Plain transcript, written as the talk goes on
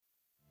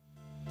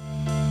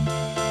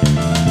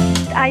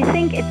I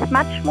think it's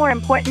much more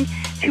important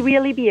to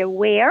really be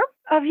aware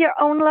of your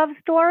own love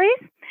stories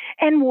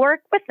and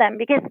work with them,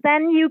 because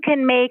then you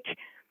can make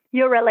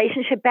your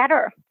relationship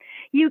better.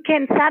 You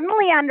can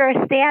suddenly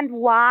understand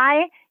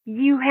why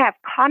you have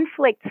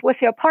conflicts with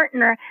your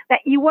partner that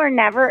you were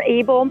never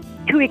able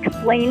to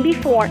explain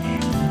before.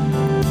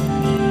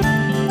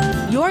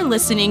 You're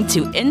listening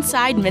to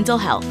Inside Mental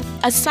Health,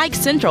 a Psych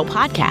Central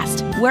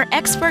podcast where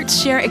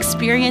experts share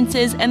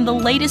experiences and the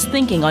latest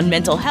thinking on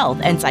mental health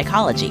and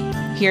psychology.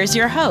 Here's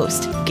your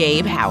host,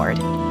 Gabe Howard.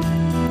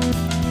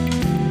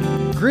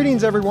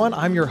 Greetings, everyone.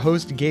 I'm your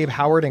host, Gabe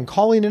Howard, and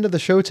calling into the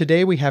show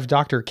today, we have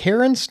Dr.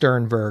 Karen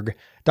Sternberg.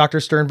 Dr.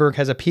 Sternberg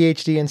has a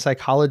PhD in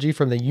psychology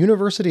from the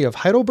University of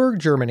Heidelberg,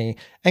 Germany,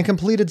 and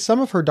completed some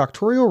of her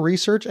doctoral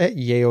research at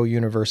Yale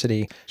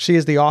University. She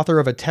is the author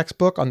of a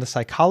textbook on the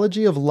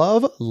psychology of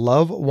love,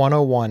 Love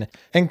 101,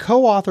 and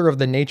co-author of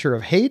The Nature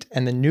of Hate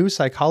and The New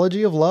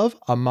Psychology of Love,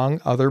 among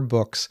other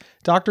books.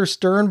 Dr.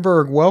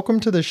 Sternberg,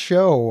 welcome to the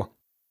show.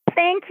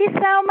 Thank you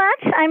so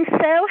much. I'm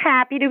so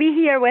happy to be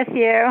here with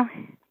you.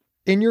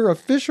 In your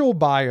official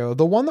bio,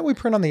 the one that we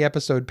print on the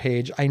episode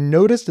page, I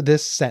noticed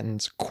this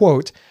sentence,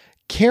 quote,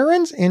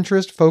 Karen's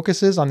interest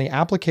focuses on the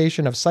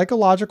application of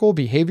psychological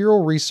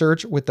behavioral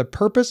research with the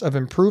purpose of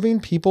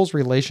improving people's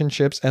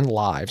relationships and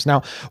lives.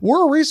 Now,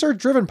 we're a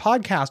research-driven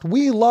podcast.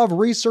 We love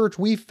research.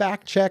 We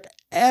fact-check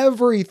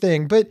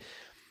everything. But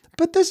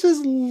this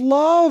is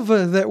love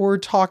that we're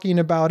talking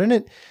about.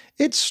 And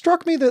it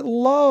struck me that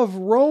love,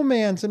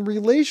 romance, and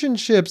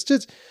relationships,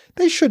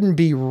 they shouldn't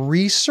be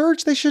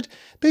researched.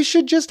 They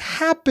should just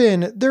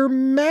happen. They're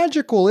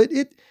magical.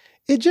 It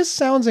just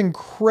sounds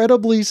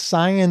incredibly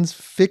science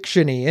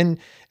fiction-y,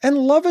 and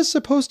love is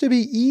supposed to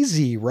be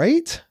easy,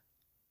 right?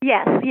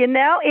 Yes,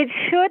 it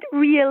should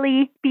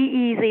really be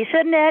easy,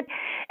 shouldn't it?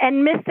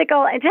 And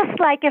mystical, and just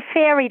like a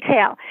fairy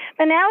tale.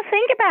 But now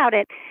think about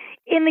it.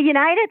 In the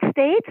United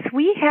States,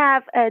 we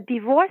have a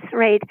divorce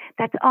rate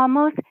that's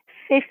almost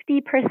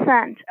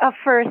 50% of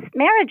first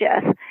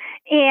marriages,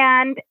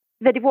 and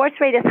the divorce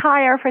rate is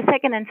higher for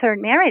second and third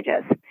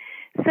marriages.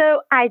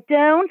 So I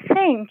don't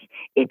think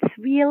it's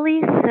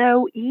really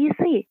so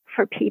easy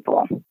for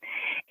people.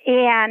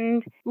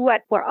 And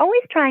what we're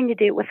always trying to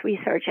do with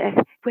research is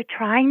we're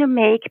trying to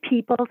make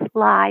people's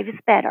lives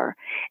better.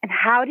 And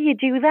how do you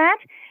do that?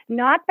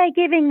 Not by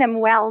giving them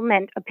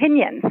well-meant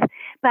opinions,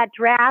 but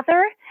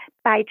rather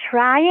by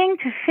trying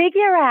to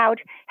figure out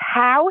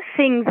how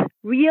things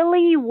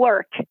really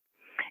work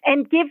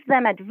and give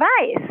them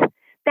advice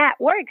that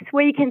works,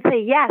 where you can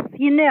say, yes,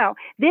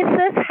 this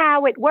is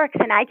how it works,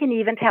 and I can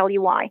even tell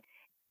you why.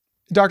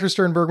 Dr.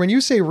 Sternberg, when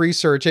you say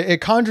research, it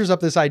conjures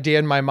up this idea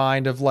in my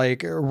mind of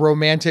like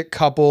romantic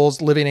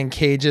couples living in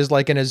cages,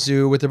 like in a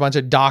zoo, with a bunch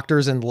of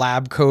doctors in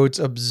lab coats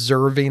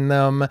observing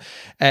them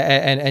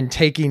and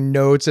taking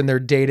notes in their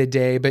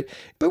day-to-day. But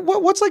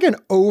what's like an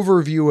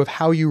overview of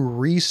how you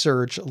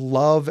research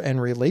love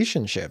and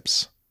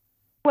relationships?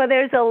 Well,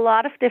 there's a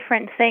lot of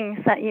different things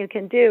that you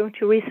can do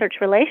to research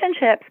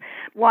relationships.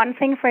 One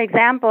thing, for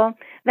example,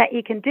 that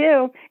you can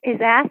do is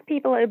ask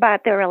people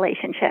about their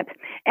relationships.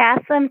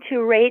 Ask them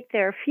to rate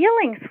their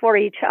feelings for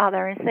each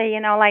other and say,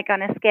 like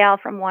on a scale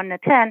from 1 to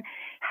 10,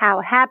 how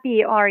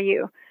happy are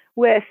you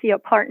with your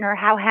partner?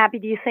 How happy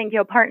do you think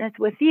your partner's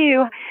with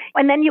you?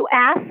 And then you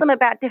ask them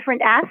about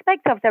different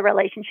aspects of the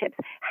relationships.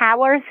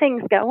 How are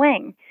things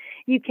going?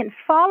 You can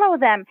follow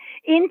them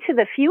into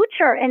the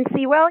future and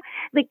see,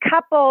 the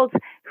couples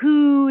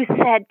who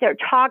said they're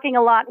talking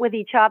a lot with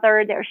each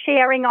other, they're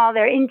sharing all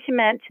their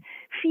intimate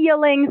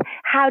feelings,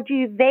 how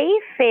do they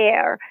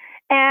fare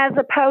as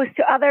opposed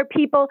to other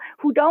people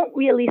who don't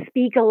really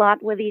speak a lot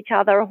with each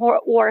other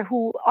or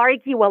who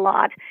argue a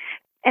lot,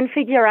 and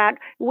figure out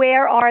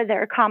where are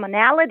their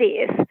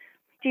commonalities.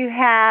 Do you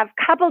have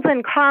couples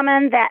in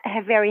common that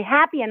have very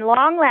happy and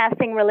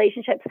long-lasting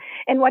relationships,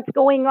 and what's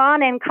going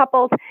on in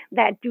couples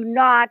that do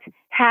not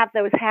have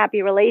those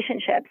happy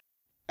relationships?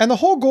 And the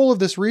whole goal of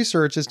this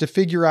research is to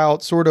figure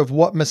out sort of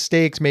what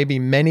mistakes maybe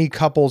many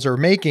couples are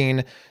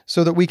making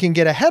so that we can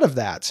get ahead of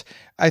that.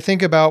 I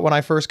think about when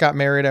I first got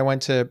married, I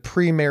went to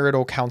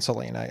premarital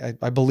counseling.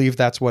 I believe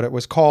that's what it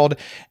was called.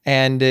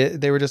 And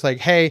they were just like,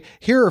 hey,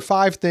 here are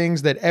 5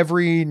 things that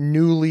every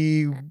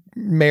newly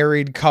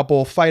married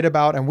couple fight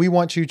about, and we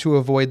want you to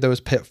avoid those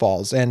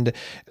pitfalls. And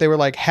they were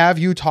like, have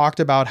you talked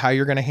about how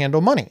you're going to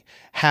handle money?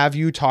 Have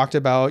you talked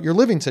about your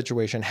living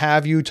situation?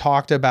 Have you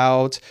talked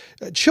about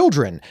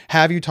children?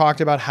 Have you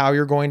talked about how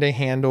you're going to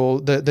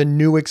handle the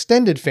new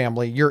extended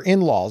family, your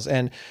in-laws?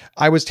 And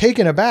I was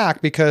taken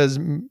aback because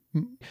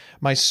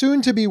my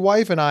soon-to-be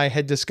wife and I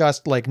had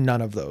discussed like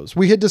none of those.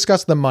 We had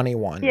discussed the money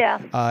one. Yeah.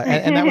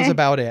 And that was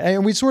about it.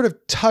 And we sort of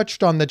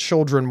touched on the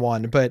children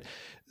one, but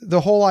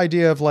the whole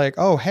idea of like,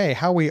 oh, hey,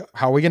 how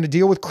are we going to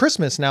deal with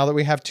Christmas now that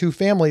we have 2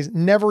 families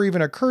never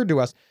even occurred to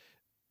us.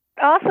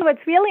 Also,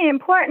 what's really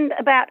important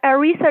about our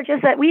research is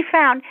that we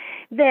found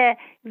the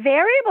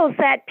variables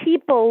that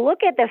people look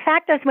at, the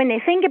factors when they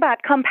think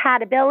about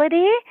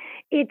compatibility,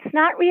 it's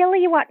not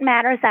really what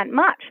matters that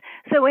much.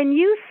 So when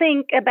you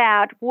think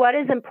about what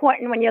is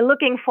important when you're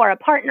looking for a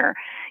partner,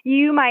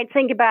 You might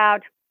think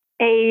about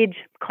age,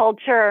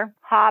 culture,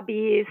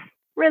 hobbies,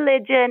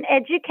 religion,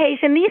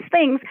 education, these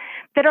things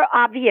that are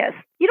obvious.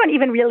 You don't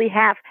even really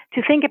have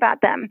to think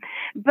about them.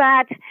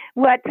 But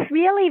what's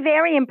really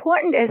very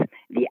important is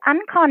the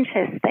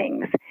unconscious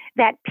things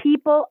that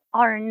people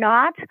are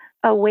not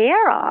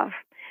aware of.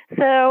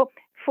 So,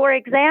 for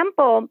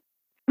example,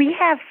 we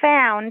have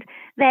found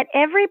that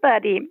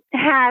everybody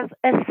has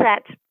a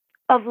set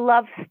of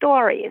love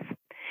stories.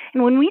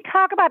 And when we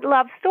talk about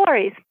love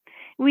stories,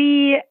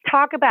 we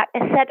talk about a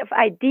set of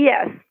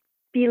ideas,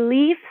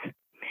 beliefs,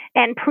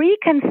 and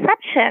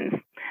preconceptions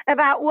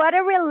about what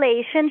a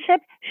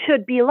relationship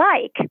should be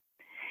like.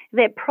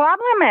 The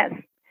problem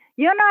is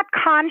you're not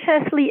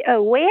consciously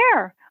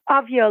aware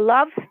of your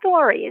love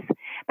stories,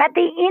 but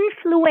they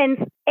influence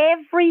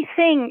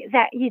everything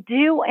that you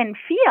do and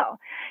feel.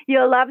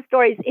 Your love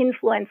stories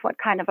influence what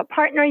kind of a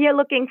partner you're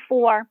looking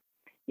for,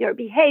 your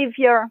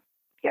behavior,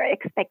 your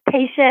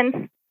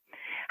expectations,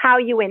 how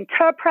you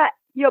interpret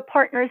your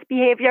partner's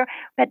behavior,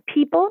 but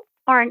people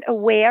aren't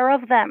aware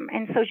of them.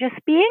 And so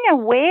just being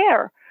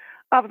aware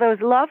of those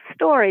love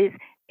stories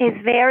is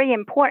very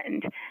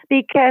important,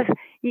 because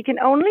you can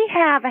only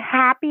have a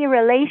happy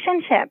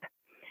relationship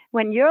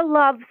when your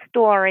love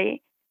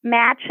story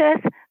matches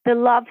the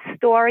love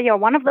story or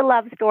one of the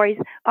love stories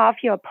of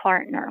your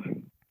partner.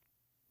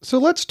 So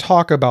let's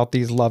talk about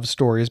these love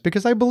stories,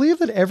 because I believe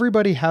that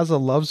everybody has a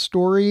love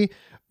story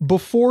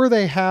before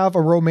they have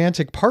a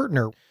romantic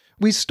partner.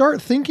 We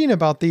start thinking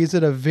about these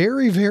at a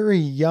very, very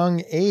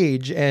young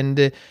age, and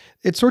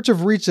it sort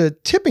of reaches a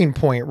tipping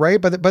point, right?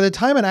 By the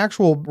time an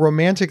actual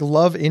romantic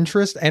love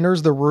interest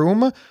enters the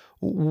room,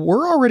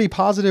 we're already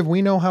positive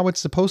we know how it's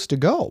supposed to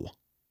go.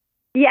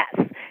 Yes.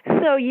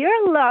 So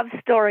your love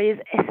stories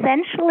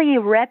essentially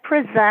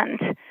represent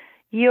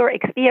your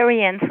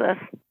experiences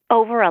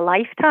over a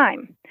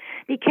lifetime.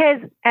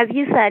 Because, as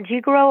you said,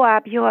 you grow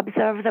up, you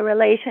observe the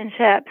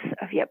relationships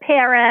of your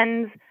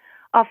parents,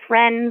 of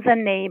friends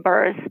and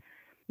neighbors.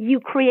 You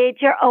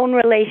create your own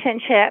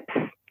relationships,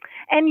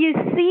 and you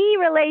see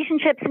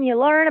relationships and you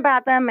learn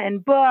about them in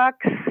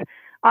books,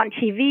 on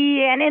TV,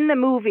 and in the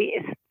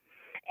movies.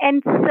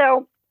 And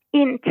so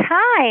in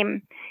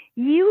time,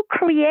 you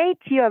create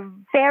your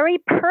very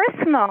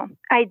personal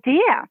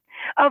idea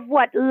of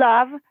what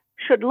love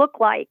should look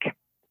like,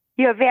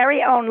 your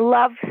very own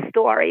love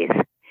stories.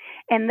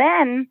 And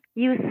then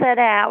you set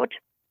out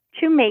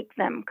to make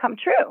them come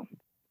true.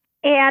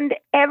 And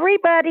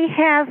everybody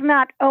has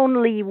not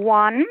only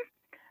one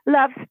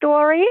love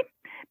story,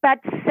 but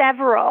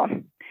several.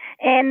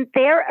 And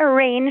they're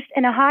arranged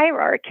in a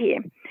hierarchy.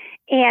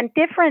 And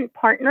different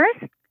partners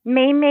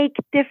may make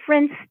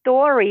different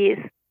stories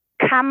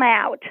come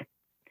out.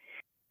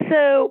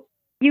 So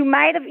you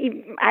might have,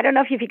 I don't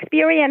know if you've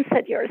experienced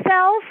it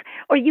yourself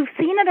or you've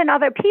seen it in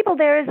other people.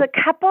 There is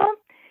a couple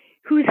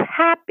who's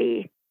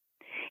happy,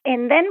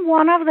 and then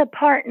one of the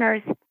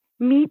partners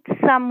meets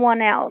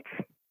someone else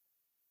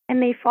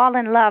and they fall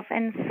in love.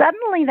 And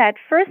suddenly that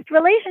first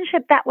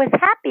relationship that was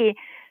happy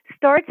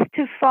starts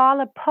to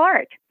fall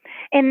apart.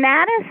 And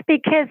that is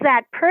because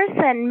that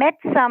person met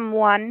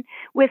someone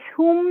with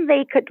whom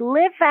they could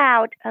live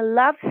out a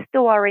love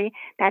story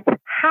that's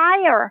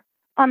higher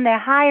on their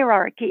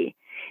hierarchy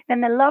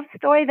than the love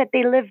story that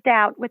they lived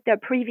out with their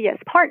previous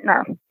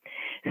partner.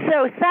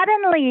 So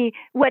suddenly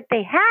what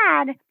they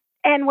had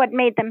and what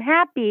made them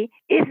happy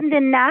isn't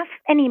enough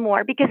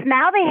anymore, because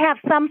now they have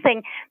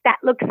something that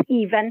looks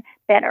even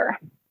better.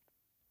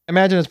 I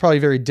imagine it's probably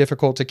very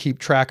difficult to keep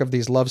track of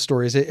these love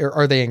stories.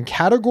 Are they in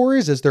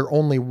categories? Is there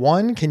only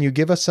one? Can you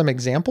give us some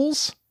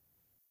examples?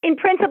 In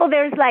principle,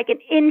 there's like an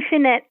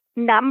infinite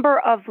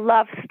number of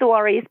love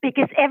stories,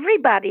 because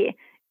everybody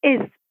is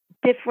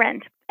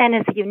different and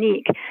is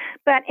unique.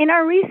 But in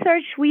our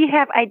research, we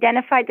have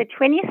identified the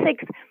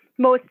 26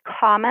 most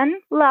common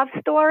love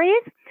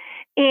stories,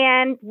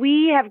 and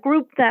we have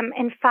grouped them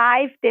in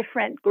 5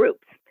 different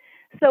groups.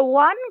 So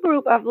one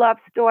group of love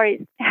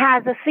stories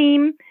has a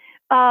theme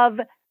of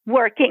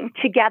working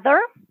together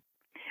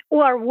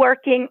or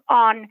working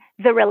on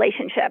the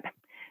relationship.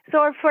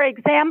 So, for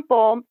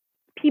example,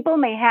 people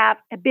may have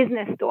a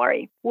business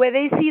story where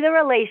they see the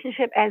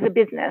relationship as a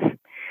business.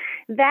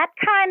 That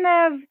kind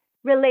of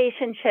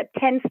relationship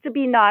tends to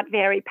be not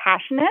very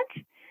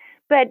passionate,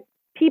 but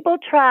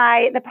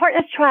the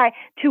partners try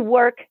to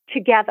work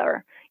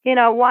together. You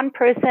know, one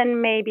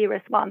person may be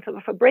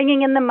responsible for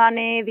bringing in the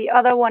money, the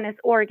other one is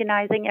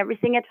organizing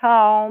everything at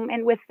home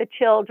and with the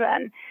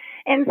children.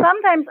 And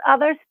sometimes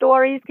other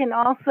stories can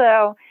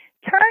also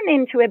turn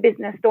into a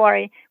business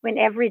story when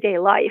everyday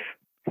life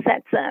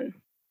sets in.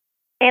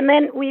 And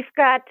then we've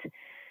got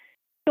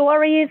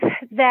stories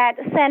that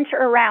center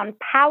around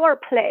power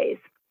plays,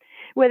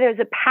 where there's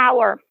a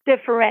power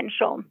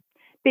differential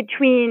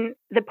between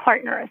the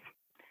partners.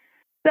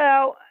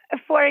 So,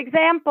 for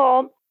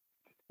example,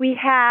 we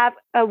have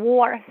a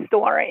war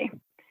story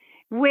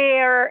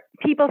where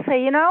people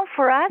say, you know,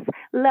 for us,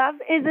 love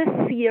is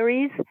a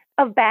series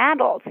of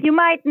battles. You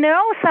might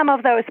know some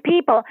of those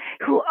people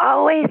who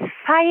always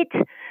fight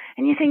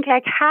And you think,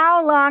 like,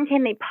 how long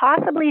can they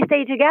possibly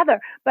stay together?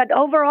 But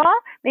overall,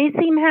 they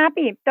seem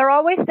happy. They're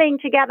always staying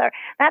together.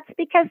 That's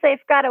because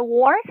they've got a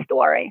war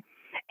story.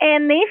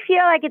 And they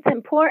feel like it's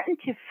important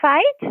to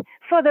fight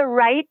for the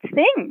right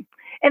thing.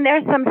 And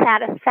there's some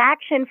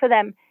satisfaction for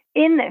them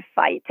in the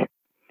fight.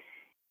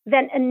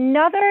 Then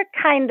another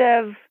kind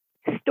of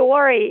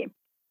story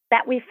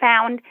that we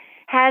found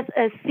has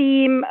a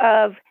theme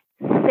of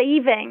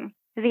saving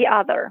the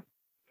other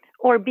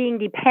or being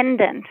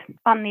dependent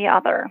on the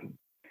other.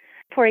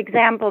 For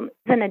example,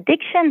 an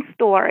addiction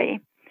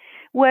story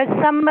where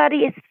somebody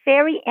is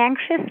very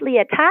anxiously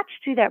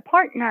attached to their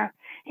partner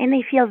and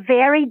they feel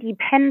very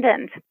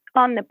dependent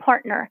on the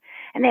partner.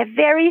 And they're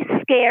very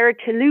scared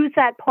to lose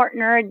that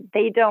partner.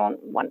 They don't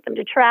want them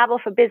to travel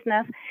for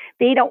business.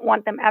 They don't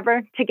want them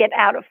ever to get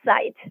out of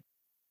sight.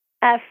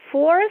 A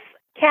fourth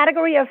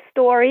category of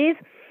stories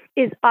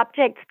is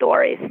object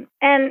stories.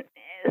 And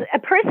a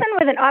person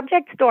with an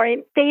object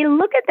story, they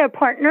look at their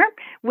partner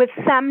with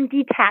some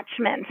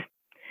detachment.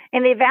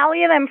 And they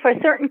value them for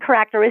a certain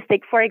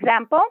characteristic, for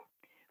example,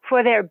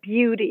 for their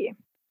beauty.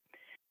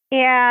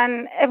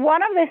 And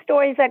one of the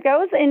stories that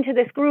goes into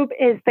this group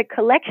is the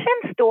collection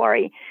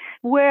story,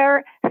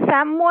 where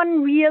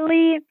someone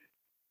really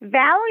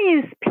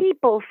values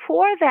people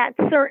for that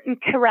certain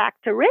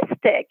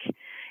characteristic.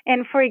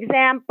 And for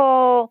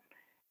example,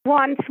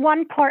 wants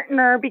one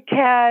partner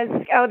because,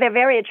 they're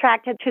very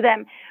attracted to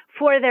them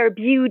for their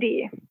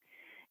beauty.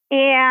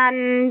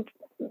 And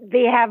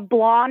they have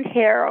blonde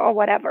hair or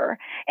whatever.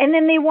 And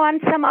then they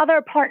want some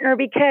other partner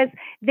because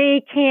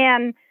they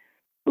can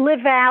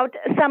live out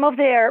some of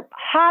their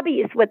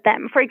hobbies with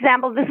them. For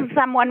example, this is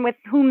someone with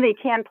whom they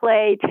can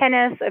play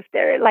tennis if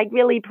they're like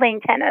really playing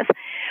tennis.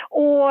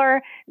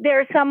 Or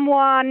there's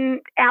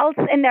someone else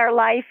in their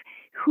life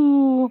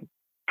who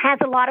has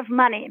a lot of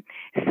money.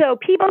 So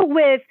people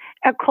with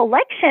a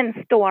collection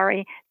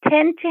story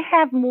tend to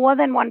have more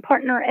than one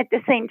partner at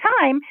the same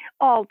time,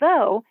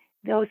 although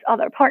those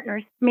other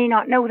partners may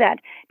not know that,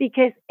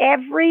 because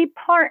every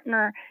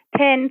partner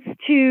tends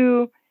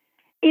to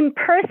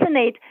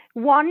impersonate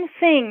one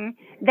thing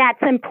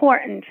that's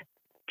important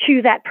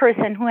to that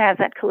person who has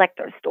that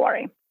collector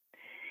story.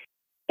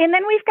 And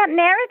then we've got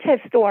narrative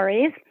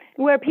stories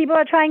where people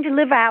are trying to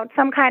live out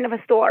some kind of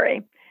a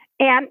story.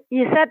 And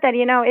you said that,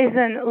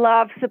 isn't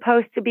love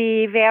supposed to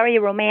be very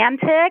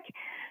romantic?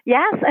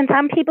 Yes, and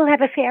some people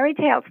have a fairy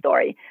tale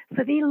story.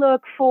 So they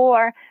look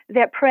for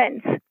their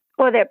prince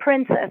or their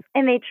princess,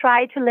 and they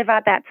try to live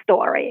out that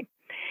story.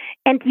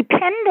 And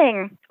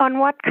depending on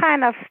what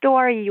kind of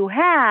story you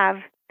have,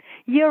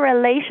 your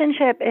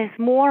relationship is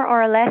more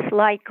or less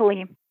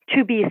likely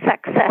to be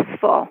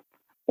successful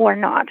or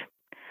not.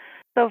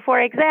 So, for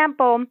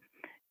example,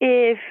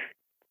 if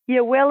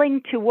you're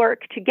willing to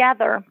work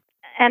together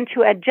and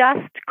to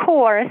adjust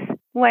course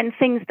when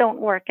things don't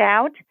work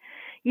out,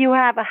 you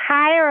have a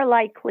higher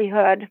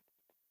likelihood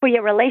for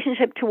your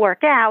relationship to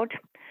work out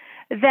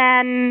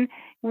than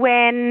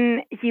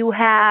when you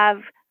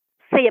have,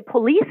 say, a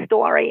police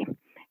story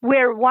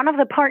where one of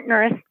the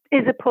partners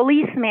is a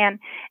policeman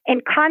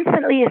and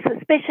constantly is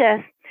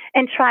suspicious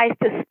and tries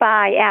to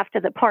spy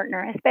after the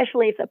partner,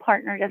 especially if the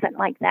partner doesn't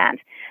like that.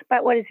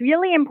 But what is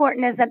really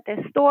important is that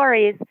the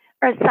stories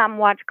are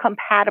somewhat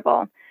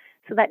compatible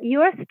so that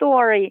your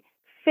story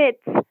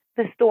fits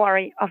the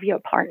story of your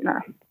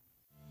partner.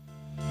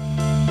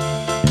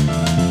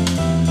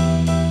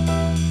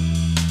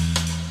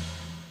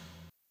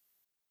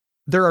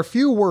 There are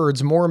few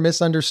words more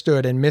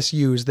misunderstood and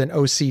misused than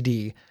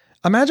OCD.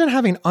 Imagine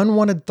having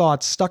unwanted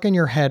thoughts stuck in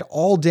your head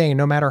all day,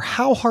 no matter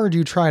how hard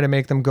you try to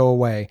make them go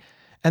away,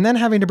 and then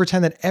having to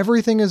pretend that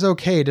everything is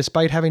okay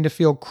despite having to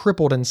feel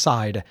crippled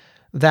inside.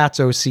 That's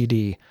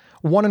OCD.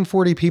 1 in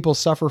 40 people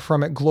suffer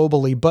from it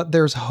globally, but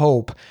there's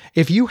hope.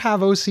 If you have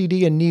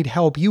OCD and need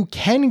help, you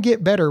can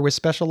get better with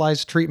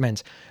specialized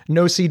treatment.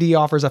 NoCD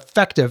offers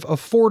effective,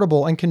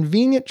 affordable, and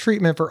convenient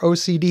treatment for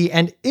OCD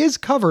and is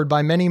covered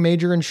by many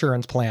major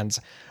insurance plans.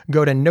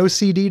 Go to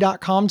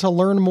nocd.com to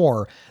learn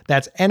more.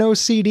 That's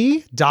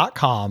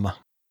nocd.com.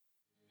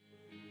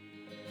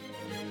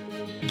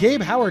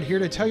 Gabe Howard here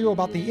to tell you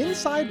about the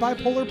Inside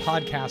Bipolar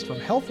podcast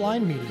from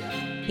Healthline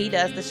Media. He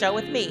does the show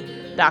with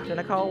me, Dr.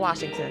 Nicole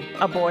Washington,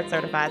 a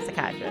board-certified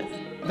psychiatrist.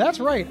 That's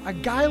right. A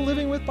guy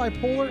living with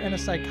bipolar and a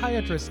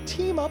psychiatrist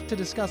team up to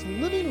discuss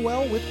living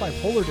well with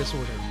bipolar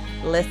disorder.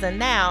 Listen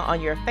now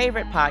on your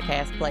favorite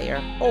podcast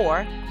player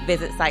or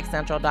visit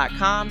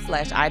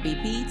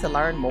psychcentral.com/IBP to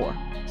learn more.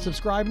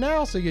 Subscribe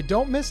now so you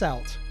don't miss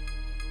out.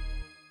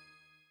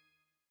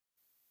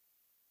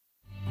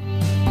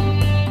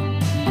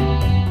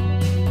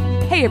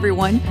 Hey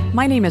everyone,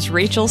 my name is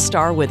Rachel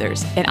Starr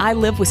Withers, and I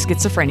live with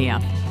schizophrenia.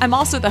 I'm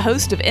also the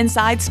host of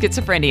Inside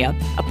Schizophrenia,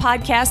 a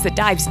podcast that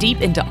dives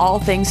deep into all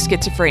things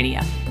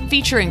schizophrenia,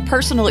 featuring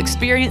personal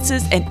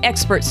experiences and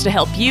experts to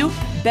help you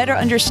better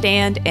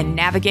understand and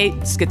navigate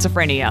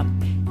schizophrenia.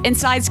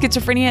 Inside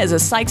Schizophrenia is a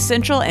Psych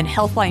Central and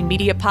Healthline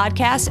Media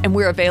podcast, and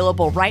we're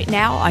available right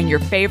now on your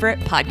favorite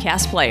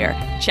podcast player.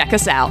 Check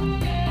us out.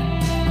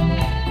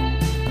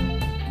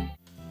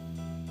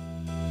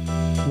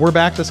 We're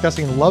back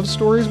discussing love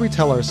stories we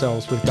tell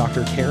ourselves with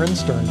Dr. Karen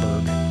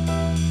Sternberg.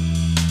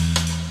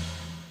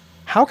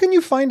 How can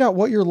you find out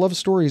what your love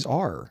stories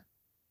are?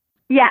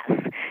 Yes.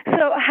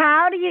 So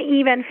how do you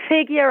even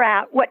figure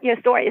out what your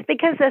story is?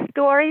 Because the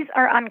stories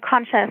are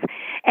unconscious,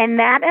 and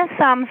that is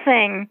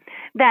something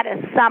that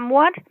is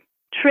somewhat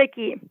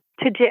tricky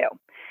to do.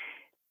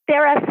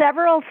 There are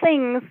several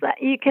things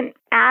that you can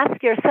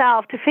ask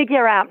yourself to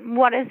figure out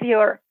what is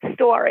your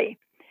story.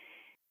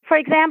 For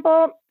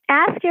example,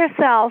 ask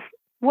yourself,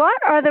 what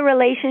are the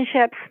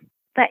relationships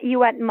that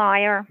you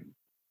admire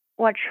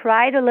or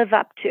try to live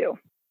up to?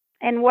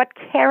 And what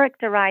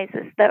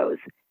characterizes those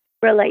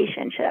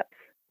relationships?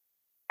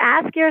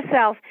 Ask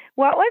yourself,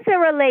 what was the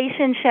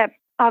relationship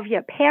of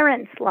your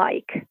parents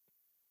like?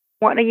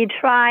 What are you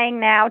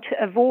trying now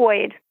to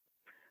avoid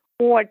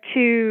or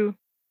to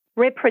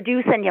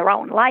reproduce in your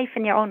own life,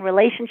 in your own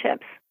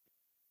relationships?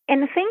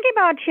 And think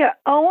about your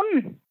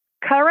own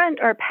current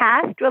or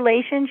past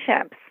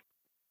relationships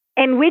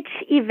and which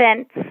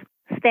events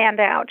stand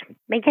out.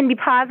 They can be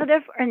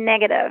positive or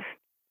negative.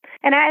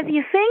 And as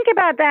you think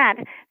about that,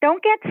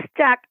 don't get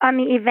stuck on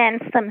the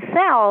events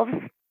themselves,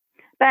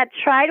 but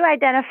try to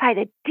identify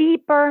the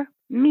deeper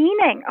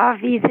meaning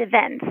of these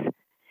events.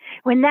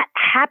 When that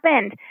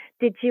happened,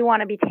 did you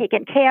want to be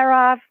taken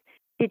care of?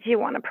 Did you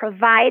want to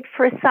provide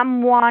for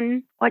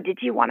someone? Or did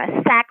you want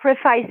to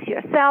sacrifice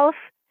yourself?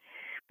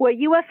 Were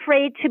you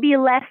afraid to be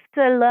left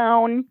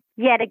alone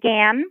yet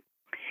again?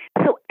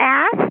 So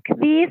ask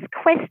these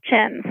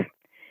questions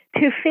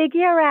to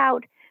figure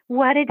out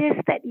what it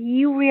is that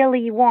you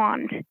really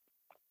want,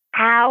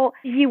 how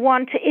you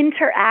want to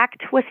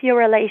interact with your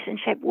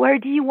relationship. Where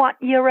do you want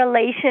your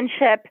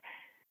relationship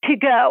to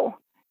go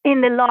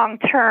in the long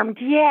term?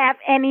 Do you have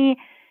any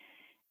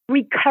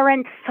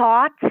recurrent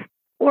thoughts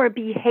or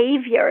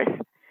behaviors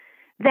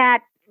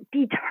that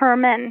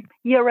determine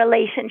your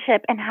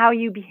relationship and how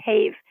you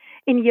behave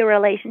in your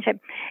relationship?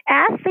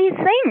 Ask these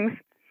things.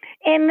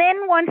 And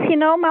then once you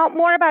know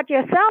more about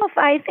yourself,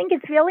 I think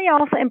it's really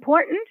also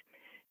important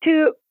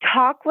to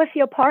talk with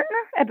your partner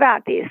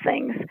about these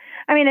things.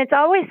 I mean, it's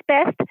always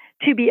best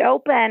to be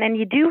open, and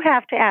you do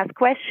have to ask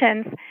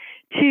questions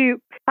to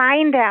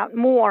find out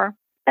more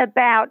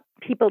about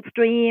people's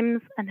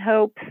dreams and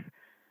hopes,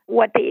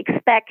 what they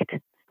expect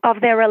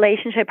of their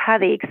relationship, how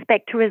they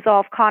expect to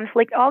resolve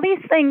conflict, all these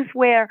things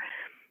where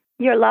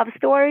your love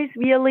stories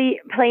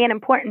really play an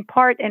important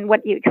part in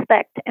what you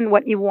expect and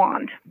what you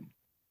want.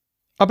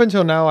 Up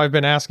until now, I've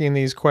been asking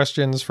these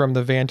questions from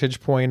the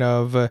vantage point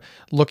of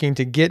looking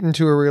to get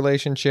into a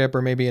relationship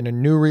or maybe in a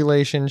new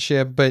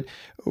relationship. But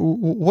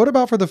what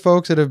about for the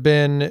folks that have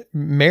been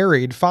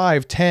married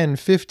 5, 10,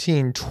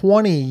 15,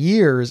 20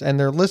 years, and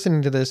they're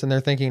listening to this and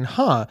they're thinking,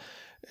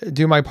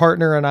 do my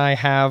partner and I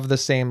have the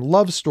same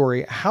love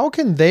story? How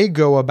can they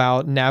go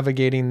about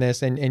navigating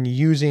this and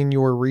using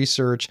your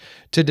research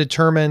to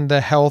determine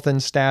the health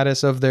and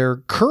status of their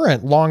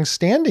current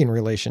long-standing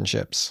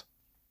relationships?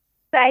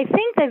 I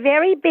think the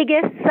very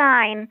biggest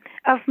sign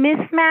of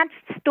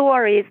mismatched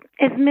stories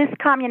is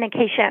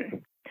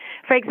miscommunication.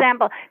 For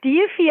example, do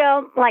you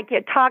feel like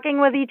you're talking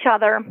with each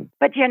other,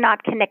 but you're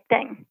not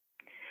connecting?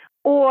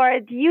 Or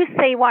do you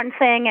say one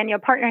thing and your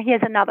partner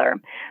hears another?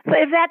 So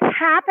if that's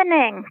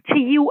happening to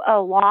you a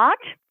lot,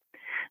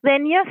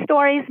 then your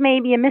stories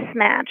may be a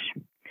mismatch.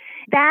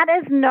 That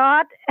is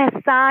not a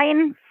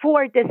sign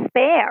for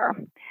despair.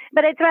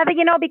 But it's rather,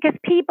 because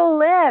people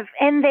live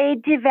and they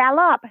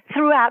develop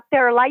throughout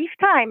their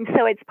lifetime.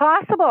 So it's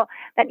possible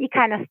that you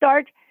kind of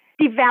start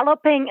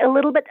developing a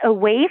little bit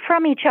away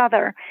from each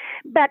other.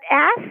 But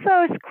ask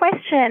those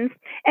questions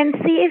and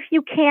see if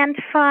you can't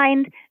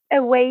find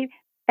a way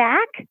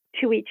back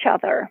to each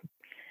other.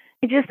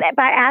 Just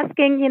by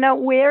asking,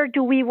 where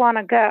do we want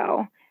to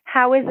go?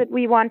 How is it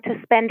we want to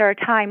spend our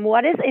time?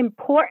 What is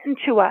important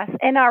to us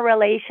in our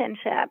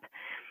relationship?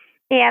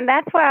 And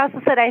that's why I also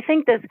said I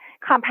think this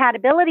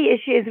compatibility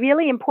issue is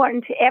really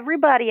important to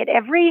everybody at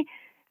every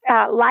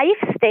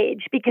life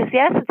stage, because,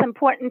 yes, it's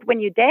important when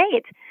you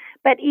date,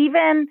 but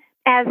even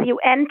as you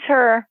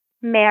enter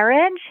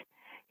marriage,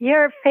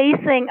 you're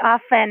facing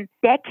often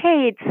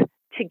decades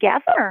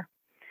together.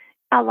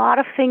 A lot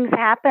of things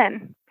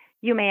happen.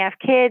 You may have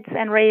kids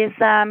and raise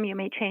them. You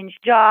may change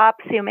jobs.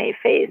 You may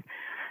face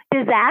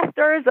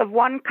disasters of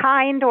one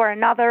kind or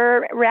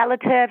another,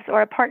 relatives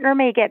or a partner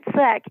may get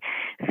sick.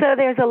 So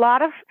there's a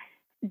lot of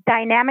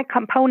dynamic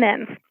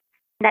components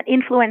that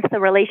influence the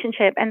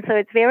relationship. And so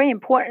it's very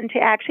important to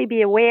actually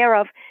be aware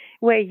of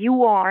where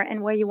you are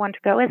and where you want to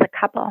go as a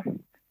couple.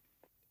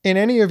 In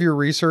any of your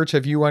research,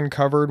 have you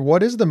uncovered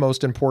what is the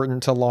most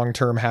important to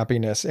long-term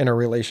happiness in a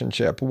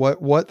relationship?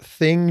 What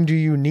thing do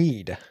you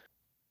need?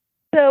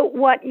 So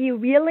what you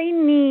really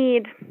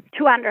need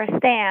to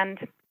understand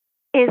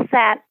is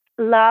that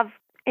love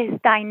is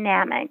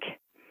dynamic.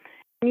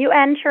 When you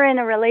enter in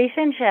a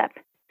relationship,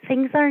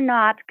 things are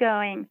not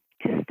going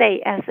to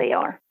stay as they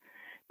are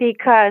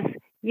because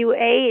you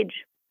age.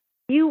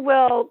 You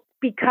will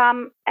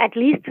become, at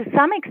least to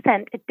some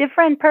extent, a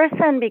different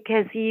person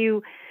because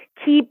you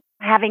keep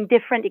having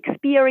different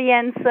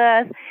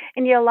experiences,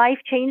 and your life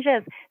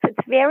changes. So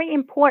it's very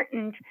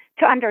important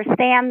to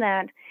understand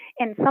that.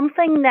 And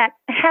something that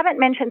I haven't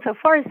mentioned so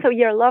far is, so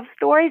your love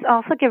stories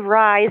also give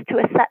rise to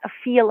a set of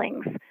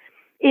feelings: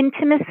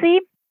 intimacy,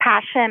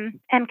 passion,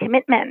 and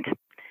commitment.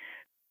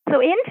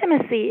 So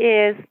intimacy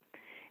is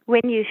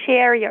when you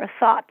share your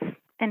thoughts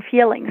and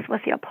feelings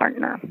with your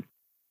partner.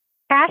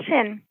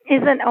 Passion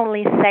isn't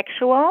only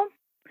sexual,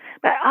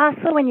 but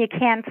also when you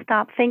can't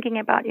stop thinking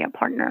about your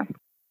partner.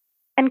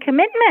 And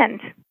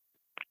commitment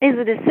is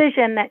a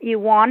decision that you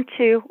want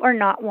to or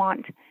not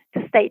want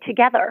to stay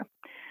together.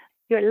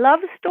 Your love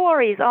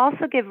stories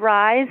also give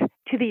rise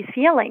to these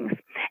feelings,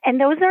 and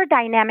those are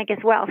dynamic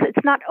as well. So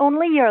it's not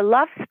only your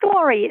love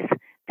stories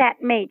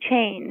that may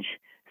change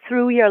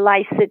through your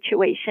life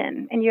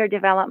situation and your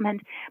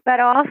development, but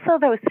also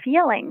those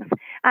feelings.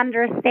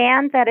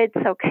 Understand that it's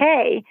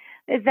okay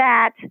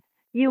that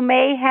you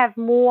may have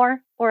more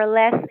or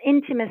less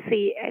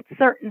intimacy at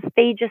certain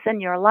stages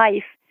in your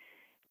life.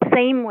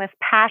 Same with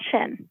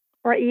passion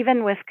or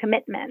even with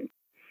commitment.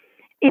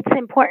 It's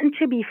important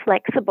to be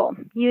flexible.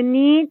 You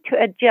need to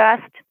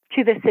adjust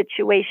to the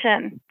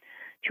situation,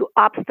 to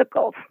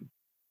obstacles,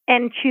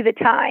 and to the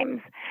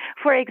times.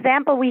 For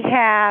example, we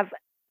have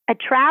a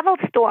travel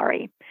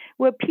story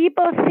where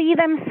people see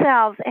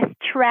themselves as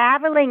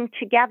traveling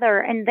together,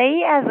 and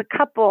they as a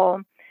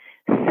couple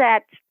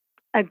set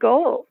a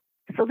goal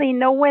so they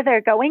know where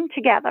they're going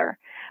together.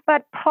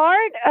 But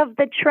part of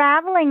the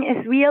traveling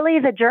is really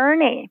the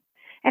journey,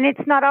 and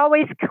it's not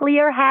always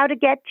clear how to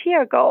get to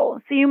your goal.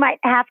 So you might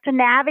have to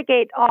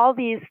navigate all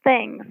these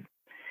things.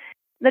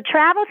 The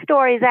travel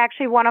story is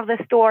actually one of the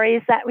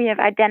stories that we have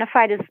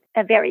identified as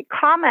a very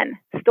common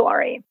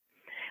story.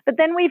 But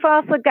then we've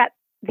also got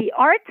the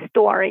art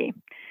story,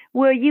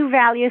 where you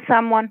value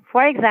someone,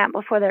 for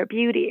example, for their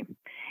beauty.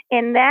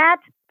 And that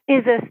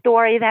is a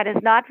story that is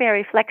not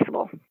very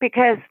flexible,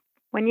 because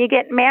when you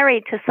get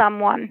married to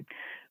someone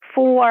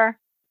for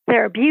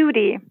their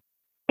beauty,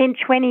 in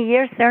 20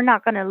 years, they're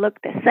not going to look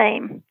the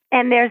same.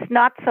 And there's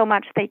not so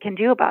much they can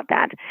do about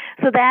that.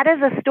 So that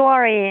is a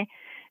story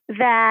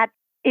that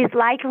is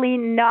likely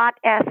not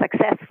as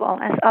successful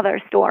as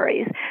other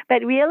stories.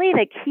 But really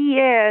the key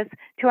is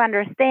to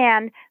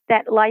understand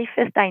that life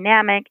is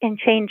dynamic and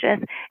changes.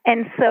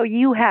 And so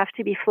you have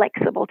to be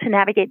flexible to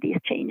navigate these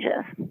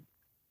changes.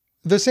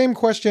 The same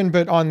question,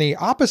 but on the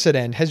opposite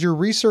end, has your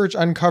research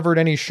uncovered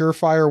any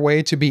surefire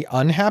way to be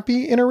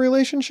unhappy in a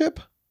relationship?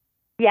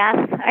 Yes,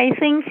 I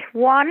think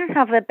one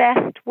of the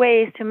best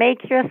ways to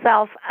make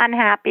yourself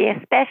unhappy,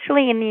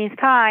 especially in these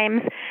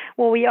times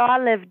where we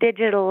all live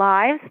digital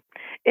lives,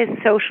 is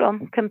social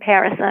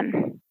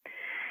comparison.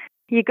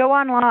 You go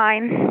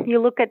online,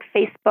 you look at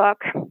Facebook,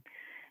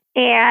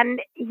 and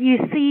you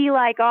see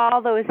like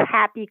all those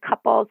happy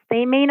couples.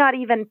 They may not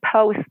even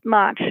post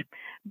much,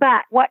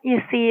 but what you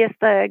see is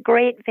the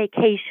great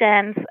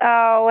vacations.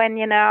 Oh, and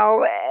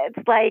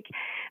it's like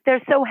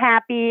they're so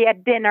happy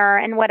at dinner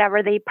and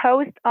whatever. They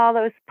post all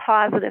those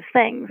positive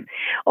things.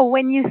 Or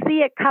when you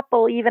see a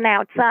couple even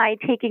outside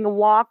taking a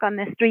walk on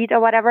the street or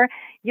whatever,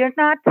 you're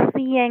not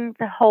seeing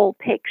the whole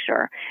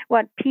picture.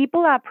 What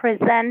people are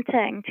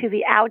presenting to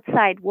the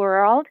outside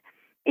world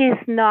is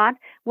not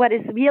what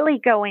is really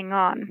going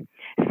on.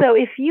 So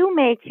if you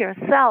make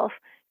yourself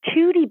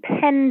too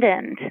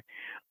dependent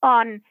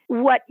on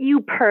what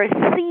you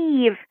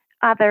perceive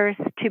others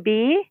to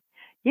be,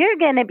 you're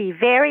going to be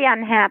very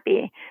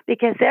unhappy,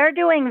 because they're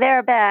doing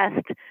their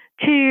best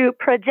to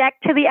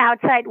project to the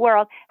outside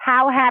world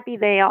how happy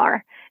they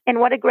are and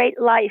what a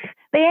great life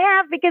they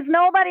have, because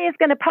nobody is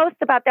going to post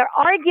about their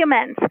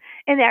arguments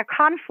and their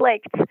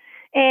conflicts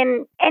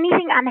and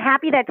anything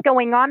unhappy that's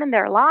going on in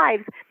their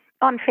lives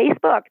on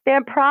Facebook.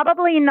 They're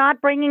probably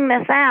not bringing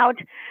this out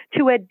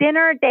to a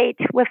dinner date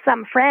with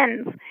some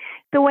friends.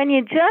 So when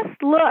you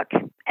just look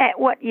at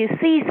what you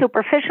see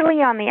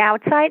superficially on the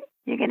outside,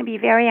 you're going to be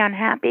very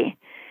unhappy,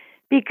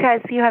 because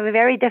you have a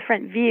very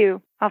different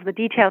view of the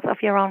details of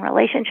your own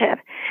relationship.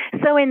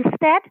 So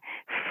instead,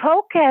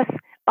 focus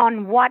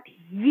on what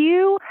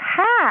you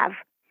have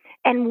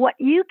and what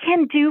you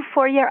can do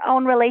for your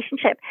own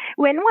relationship.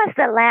 When was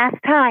the last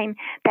time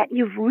that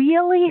you've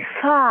really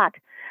thought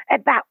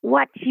about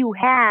what you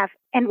have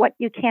and what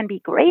you can be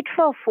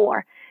grateful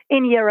for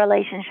in your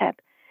relationship?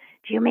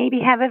 Do you maybe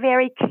have a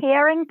very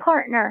caring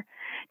partner?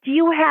 Do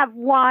you have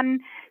one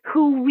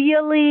who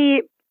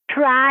really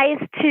tries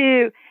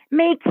to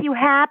make you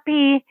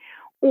happy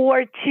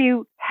or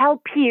to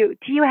help you?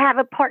 Do you have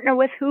a partner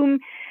with whom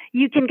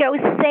you can go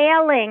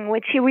sailing,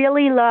 which you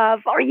really love?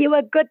 Are you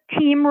a good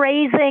team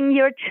raising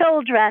your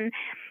children?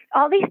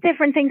 All these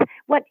different things.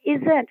 What is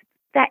it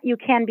that you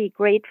can be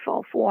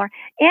grateful for?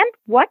 And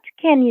what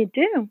can you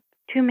do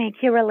to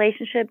make your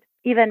relationship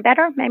even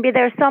better? Maybe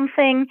there's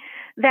something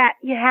that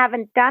you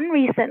haven't done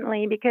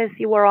recently because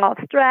you were all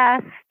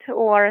stressed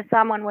or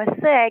someone was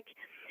sick.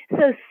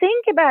 So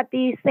think about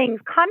these things.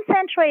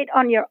 Concentrate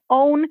on your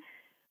own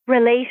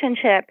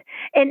relationship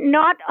and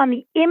not on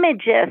the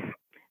images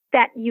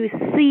that you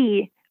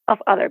see of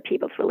other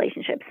people's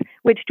relationships,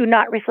 which do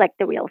not reflect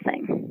the real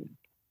thing.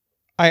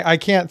 I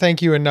can't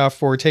thank you enough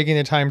for taking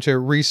the time to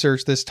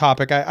research this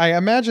topic. I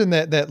imagine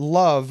that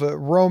love,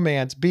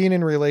 romance, being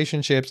in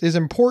relationships is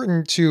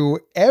important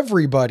to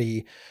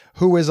everybody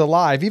who is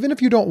alive. Even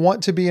if you don't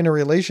want to be in a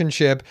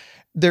relationship,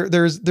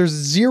 there's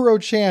zero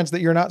chance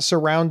that you're not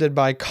surrounded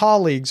by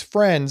colleagues,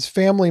 friends,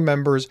 family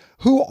members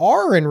who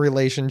are in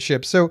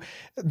relationships. So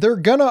they're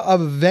gonna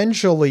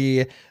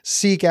eventually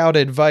seek out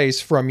advice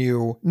from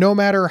you, no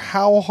matter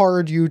how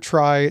hard you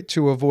try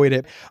to avoid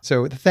it.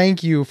 So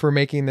thank you for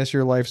making this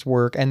your life's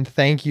work, and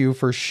thank you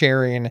for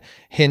sharing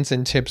hints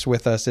and tips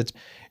with us.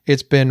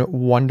 It's been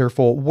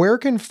wonderful. Where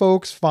can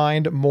folks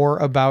find more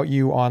about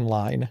you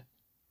online?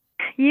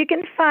 You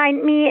can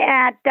find me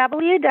at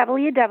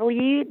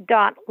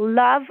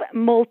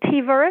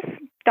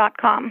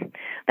www.lovemultiverse.com.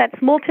 That's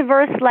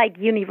multiverse like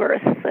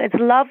universe. So it's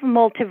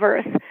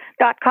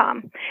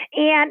lovemultiverse.com.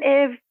 And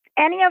if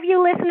any of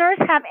you listeners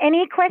have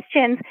any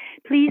questions,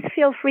 please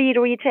feel free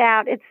to reach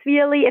out. It's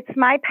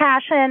my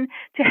passion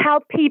to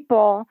help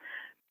people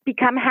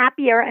become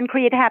happier and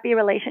create happy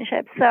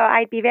relationships. So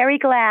I'd be very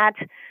glad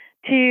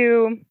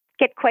to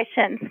get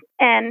questions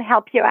and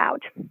help you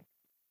out.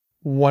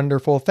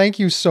 Wonderful. Thank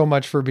you so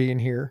much for being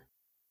here.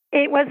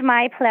 It was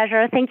my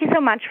pleasure. Thank you so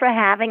much for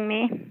having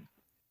me.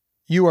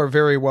 You are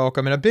very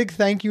welcome. And a big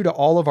thank you to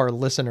all of our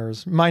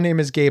listeners. My name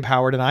is Gabe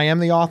Howard, and I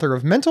am the author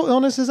of Mental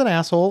Illness is an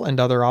Asshole and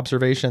Other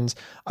Observations.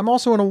 I'm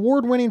also an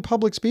award-winning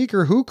public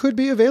speaker who could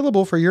be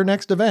available for your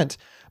next event.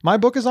 My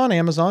book is on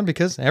Amazon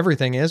because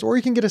everything is, or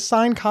you can get a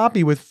signed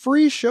copy with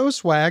free show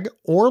swag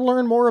or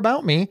learn more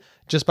about me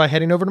just by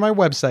heading over to my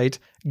website,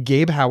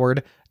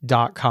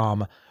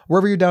 gabehoward.com.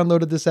 Wherever you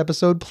downloaded this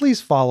episode, please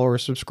follow or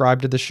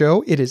subscribe to the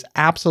show. It is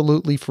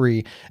absolutely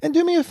free. And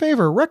do me a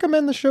favor,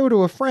 recommend the show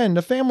to a friend,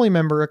 a family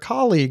member, a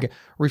colleague.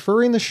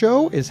 Referring the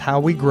show is how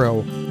we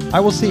grow.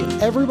 I will see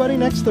everybody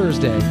next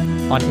Thursday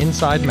on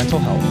Inside Mental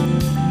Health.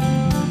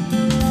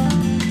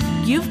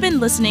 You've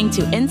been listening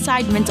to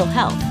Inside Mental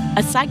Health,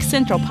 a Psych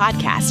Central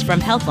podcast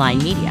from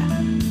Healthline Media.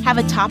 Have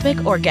a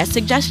topic or guest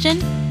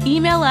suggestion?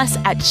 Email us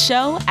at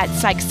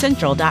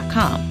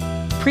show@psychcentral.com.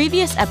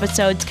 Previous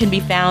episodes can be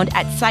found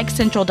at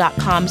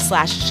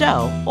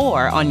psychcentral.com/show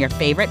or on your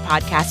favorite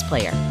podcast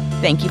player.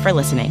 Thank you for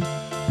listening.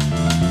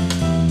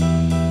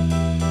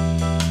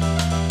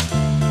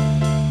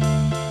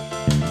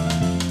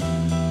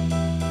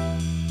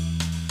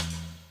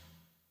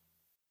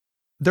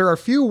 There are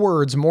few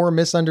words more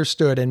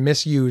misunderstood and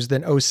misused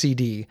than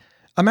OCD.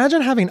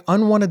 Imagine having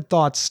unwanted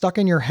thoughts stuck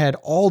in your head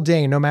all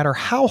day, no matter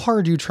how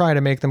hard you try to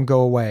make them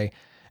go away.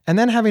 And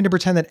then having to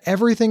pretend that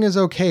everything is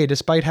okay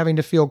despite having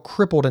to feel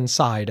crippled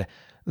inside.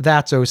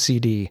 That's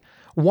OCD.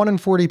 1 in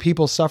 40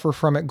 people suffer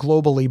from it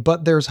globally,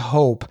 but there's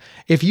hope.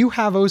 If you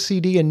have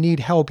OCD and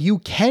need help, you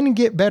can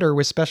get better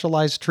with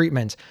specialized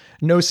treatment.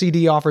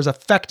 NoCD offers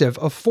effective,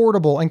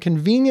 affordable, and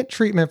convenient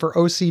treatment for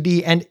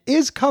OCD and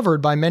is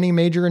covered by many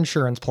major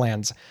insurance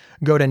plans.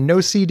 Go to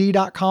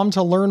nocd.com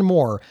to learn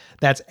more.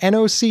 That's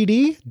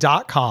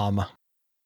nocd.com.